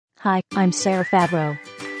Hi, I'm Sarah Favreau.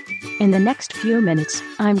 In the next few minutes,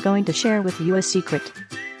 I'm going to share with you a secret.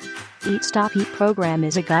 Eat Stop Eat program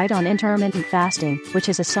is a guide on intermittent fasting, which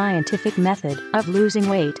is a scientific method of losing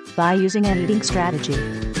weight by using an eating strategy.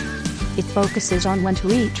 It focuses on when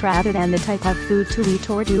to eat rather than the type of food to eat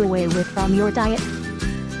or do away with from your diet.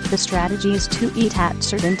 The strategy is to eat at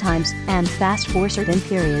certain times and fast for certain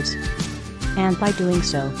periods. And by doing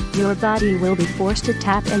so, your body will be forced to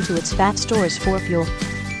tap into its fat stores for fuel.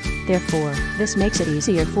 Therefore, this makes it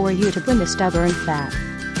easier for you to burn the stubborn fat.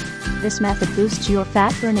 This method boosts your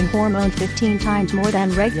fat-burning hormone 15 times more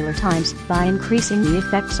than regular times by increasing the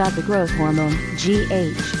effects of the growth hormone,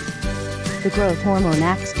 GH. The growth hormone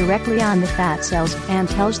acts directly on the fat cells and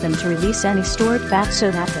tells them to release any stored fat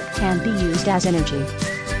so that it can be used as energy.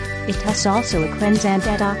 It has also a cleanse and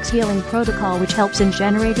detox healing protocol which helps in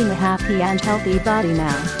generating a happy and healthy body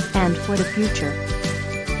now and for the future.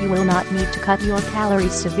 You will not need to cut your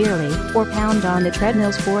calories severely or pound on the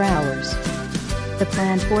treadmills for hours. The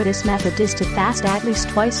plan for this method is to fast at least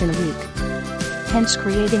twice in a week, hence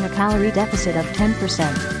creating a calorie deficit of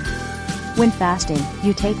 10%. When fasting,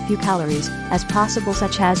 you take few calories as possible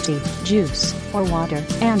such as tea, juice, or water,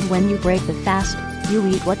 and when you break the fast, you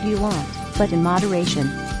eat what you want, but in moderation.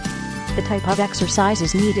 The type of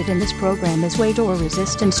exercises needed in this program is weight or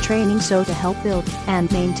resistance training so to help build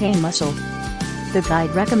and maintain muscle. The guide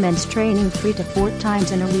recommends training 3 to 4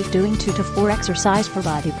 times in a week doing 2 to 4 exercise per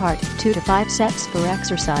body part, 2 to 5 sets per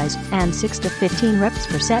exercise, and 6 to 15 reps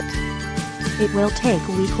per set. It will take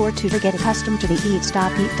a week or two to get accustomed to the Eat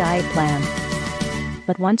Stop Eat diet plan.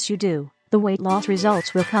 But once you do, the weight loss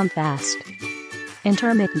results will come fast.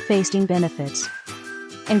 Intermittent fasting benefits.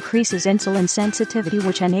 Increases insulin sensitivity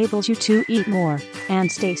which enables you to eat more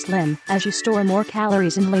and stay slim as you store more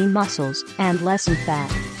calories in lean muscles and lessen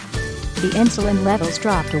fat. The insulin levels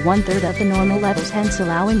drop to 1/3 of the normal levels, hence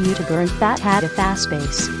allowing you to burn fat at a fast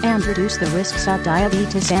pace and reduce the risks of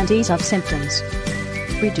diabetes and ease of symptoms.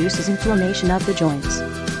 Reduces inflammation of the joints.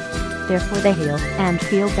 Therefore they heal and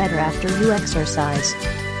feel better after you exercise.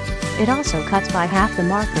 It also cuts by half the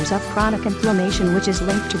markers of chronic inflammation which is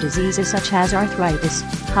linked to diseases such as arthritis,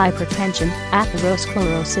 hypertension,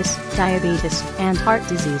 atherosclerosis, diabetes, and heart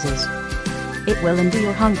diseases. It will end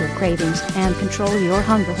your hunger cravings and control your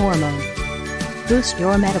hunger hormone. Boost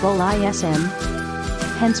your metabolism,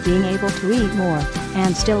 hence being able to eat more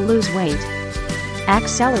and still lose weight.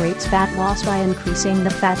 Accelerates fat loss by increasing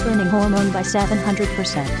the fat-burning hormone by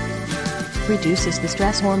 700%. Reduces the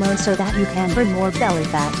stress hormone so that you can burn more belly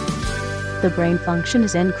fat. The brain function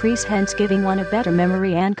is increased, hence giving one a better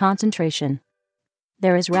memory and concentration.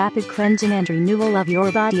 There is rapid cleansing and renewal of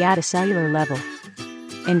your body at a cellular level.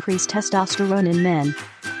 Increased testosterone in men.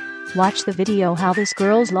 Watch the video how this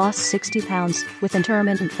girl's lost 60 pounds with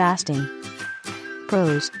intermittent fasting.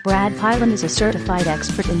 Pros: Brad Pilon is a certified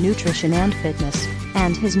expert in nutrition and fitness,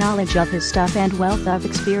 and his knowledge of his stuff and wealth of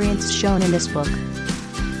experience shown in this book.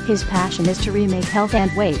 His passion is to remake health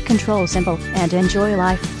and weight control simple and enjoy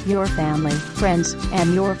life, your family, friends,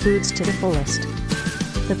 and your foods to the fullest.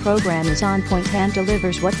 The program is on point and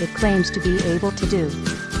delivers what it claims to be able to do.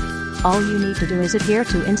 All you need to do is adhere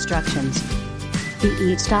to instructions. The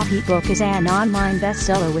Eat Stop Eat book is an online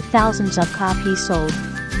bestseller with thousands of copies sold.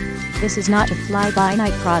 This is not a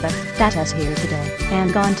fly-by-night product that is here today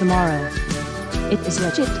and gone tomorrow. It is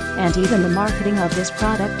legit, and even the marketing of this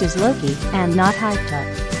product is low-key and not hyped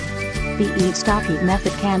up. The Eat Stop Eat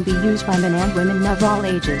method can be used by men and women of all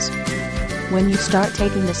ages. When you start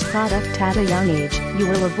taking this product at a young age, you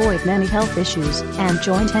will avoid many health issues and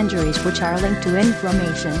joint injuries which are linked to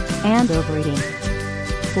inflammation and overeating.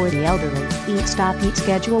 For the elderly, Eat Stop Eat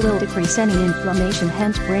schedule will decrease any inflammation,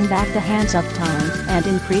 hence bring back the hands of time and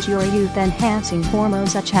increase your youth-enhancing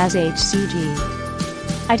hormones such as HCG.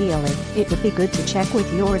 Ideally, it would be good to check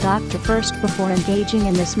with your doctor first before engaging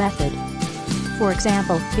in this method. For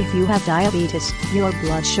example, if you have diabetes, your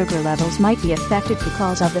blood sugar levels might be affected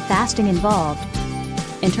because of the fasting involved.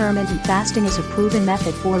 Intermittent fasting is a proven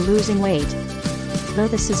method for losing weight. Though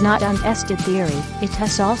this is not untested theory, it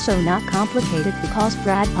is also not complicated because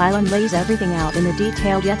Brad Pilon lays everything out in a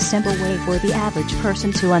detailed yet simple way for the average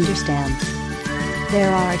person to understand.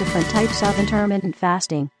 There are different types of intermittent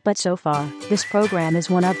fasting, but so far, this program is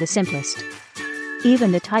one of the simplest.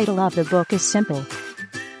 Even the title of the book is simple.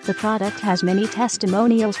 The product has many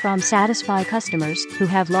testimonials from satisfied customers who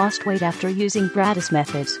have lost weight after using Brad's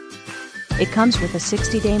methods. It comes with a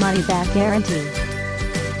 60-day money-back guarantee.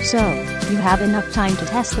 So, you have enough time to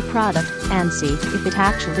test the product and see if it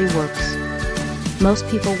actually works. Most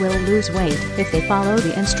people will lose weight if they follow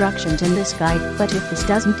the instructions in this guide, but if this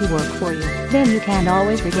doesn't work for you, then you can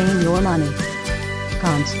always regain your money.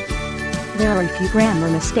 cons. There are a few grammar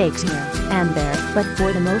mistakes here and there, but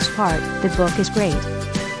for the most part, the book is great.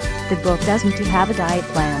 The book doesn't have a diet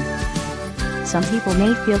plan. Some people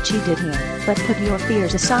may feel cheated here, but put your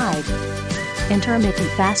fears aside. Intermittent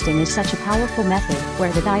fasting is such a powerful method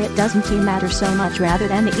where the diet doesn't matter so much rather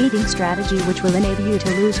than the eating strategy which will enable you to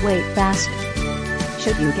lose weight fast.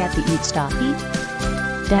 Should you get the Eat Stop Eat?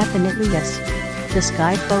 Definitely yes. This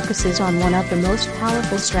guide focuses on one of the most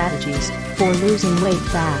powerful strategies for losing weight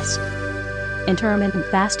fast. Intermittent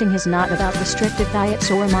fasting is not about restrictive diets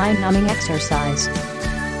or mind-numbing exercise.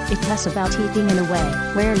 It's less about eating in a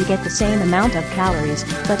way where you get the same amount of calories,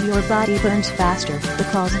 but your body burns faster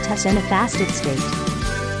because it's in a fasted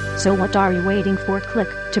state. So what are you waiting for? Click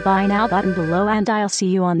to buy now button below and I'll see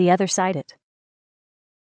you on the other side.